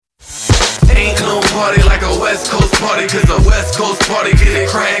Ain't no party like a West Coast party, cause a West Coast party get it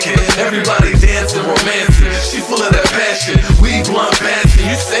crackin'. Everybody dancing, romancing, she full of that passion. We blunt passing,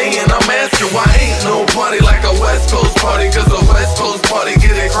 you saying I'm asking why ain't no party like a West Coast party, cause a West Coast party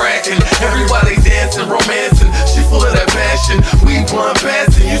get it crackin'. Everybody dancing, romancing, she full of that passion. We blunt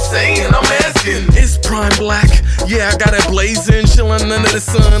passing, you saying I'm asking. It's prime black, yeah, I got it blazing, chillin' under the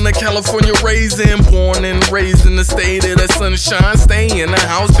sun, a California raisin, born and raised in the state of the sunshine. Stay in the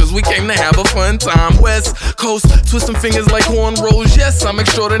house cause we came to have a fun time. West Coast, twisting fingers like cornrows. Yes, I'm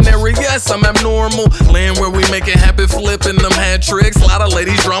extraordinary, yes, I'm abnormal. Land where we make it happen, flipping them hat tricks. Lot of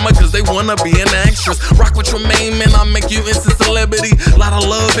ladies drama cause they wanna be an actress. Rock with your main man, I make you instant celebrity. Lot of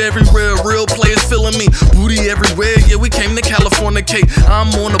love everywhere, real players feeling me. Booty everywhere, yeah, we came to California, Kate.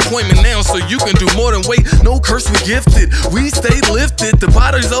 I'm on appointment now, so you can do more than wait. No curse, we gifted, we stay lifted. The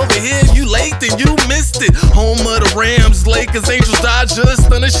body's over here, you late, then you missed it. Home of the Rams, Lakers, Angels, Dodgers,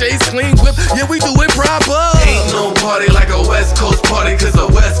 Thunder Shades, clean whip, yeah, we do it proper. Ain't no party like a West Coast party, cause a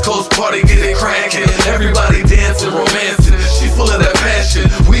West Coast party get it crackin'. Everybody dancing, romancing, she full of that passion.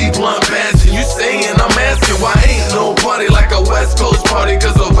 We blunt passing, you saying I'm asking why ain't no party like a West Coast party,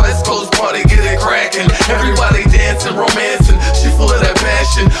 cause a West Coast party get it crackin'. Everybody dancing, romancing, she full of that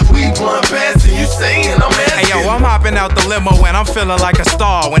passion. We blunt passing, you saying I'm asking. Hey yo, I'm hopping out the limo and I'm feeling like a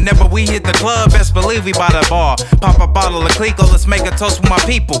star. Whenever we hit the club, best believe we by the bar. Pop a bottle of Clico, let's make a toast with my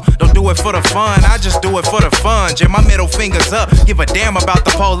people. Don't do it for the fun, I just do it for the fun. Jam my middle fingers up, give a damn about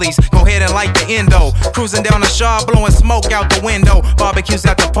the police. Go ahead and light the endo. Cruising down the Shaw, blowing smoke out the window. Barbecues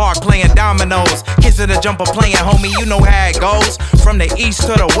at the park, playing dominoes. Kids in the jumper playing, homie, you know how it goes. From the east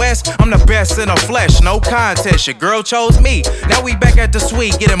to the west, I'm the best in the flesh, no contest. Your girl chose me. Now we back at the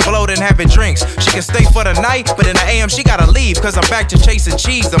suite, getting blowed and having drinks. She can stay for the night, but in the AM she gotta leave. Cause I'm back to chasing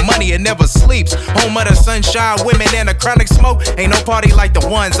cheese, the money it never sleeps. Home of the sunshine, women and the chronic smoke. Ain't no party like the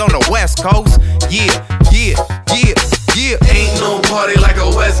ones on the West Coast. Yeah, yeah, yeah, yeah. Ain't no party like a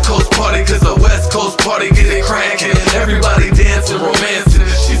West Coast party, cause a West Coast party get it crackin'. Everybody dancing, romancing,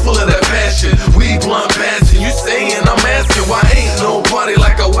 she full of that passion. We blunt passing, you saying I'm asking why ain't no party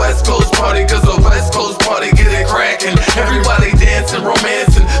like a West Coast party, cause a West Coast party get it crackin'. Everybody dancing,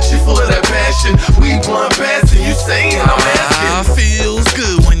 romancing, she full of that passion. We blunt passing, you saying I'm asking. Feels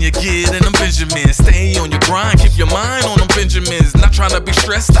good when you get in them Benjamins. Stay on your grind, keep your mind on them Benjamins. Not trying to be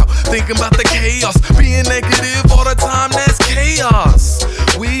stressed out, thinking about the chaos. Being negative all the time, that's chaos.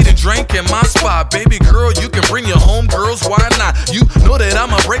 Weed and drink in my spot. Baby girl, you can bring your home girls, why not? You know that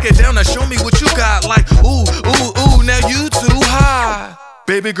I'ma break it down and show me what you got. Like, ooh, ooh, ooh, now you too high.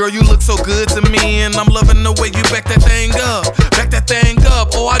 Baby girl, you look so good to me, and I'm loving the way you back that thing up. Back that thing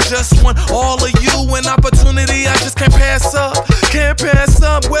up, oh, I just want all of you. An opportunity I just can't pass up. Can't pass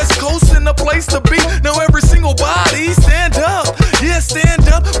up, West Coast in the place to be. Now every single body, stand up. Yeah, stand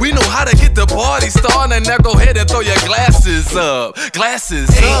up. We know how to get the party started. Now go ahead and throw your glasses up. Glasses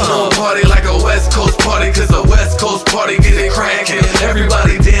up. Ain't no party like a West Coast party, cause a West Coast party get it crackin'.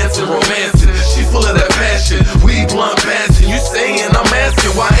 Everybody dancing, romancing, she full of that passion. We blunt passing, you saying I'm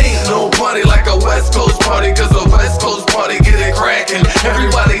asking why ain't no party like a West Coast party, cause a West Coast party get it crackin'.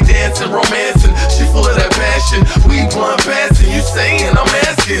 Everybody dancing, romancing, she full of that passion. We blunt passing, you saying I'm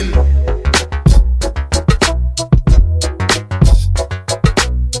asking.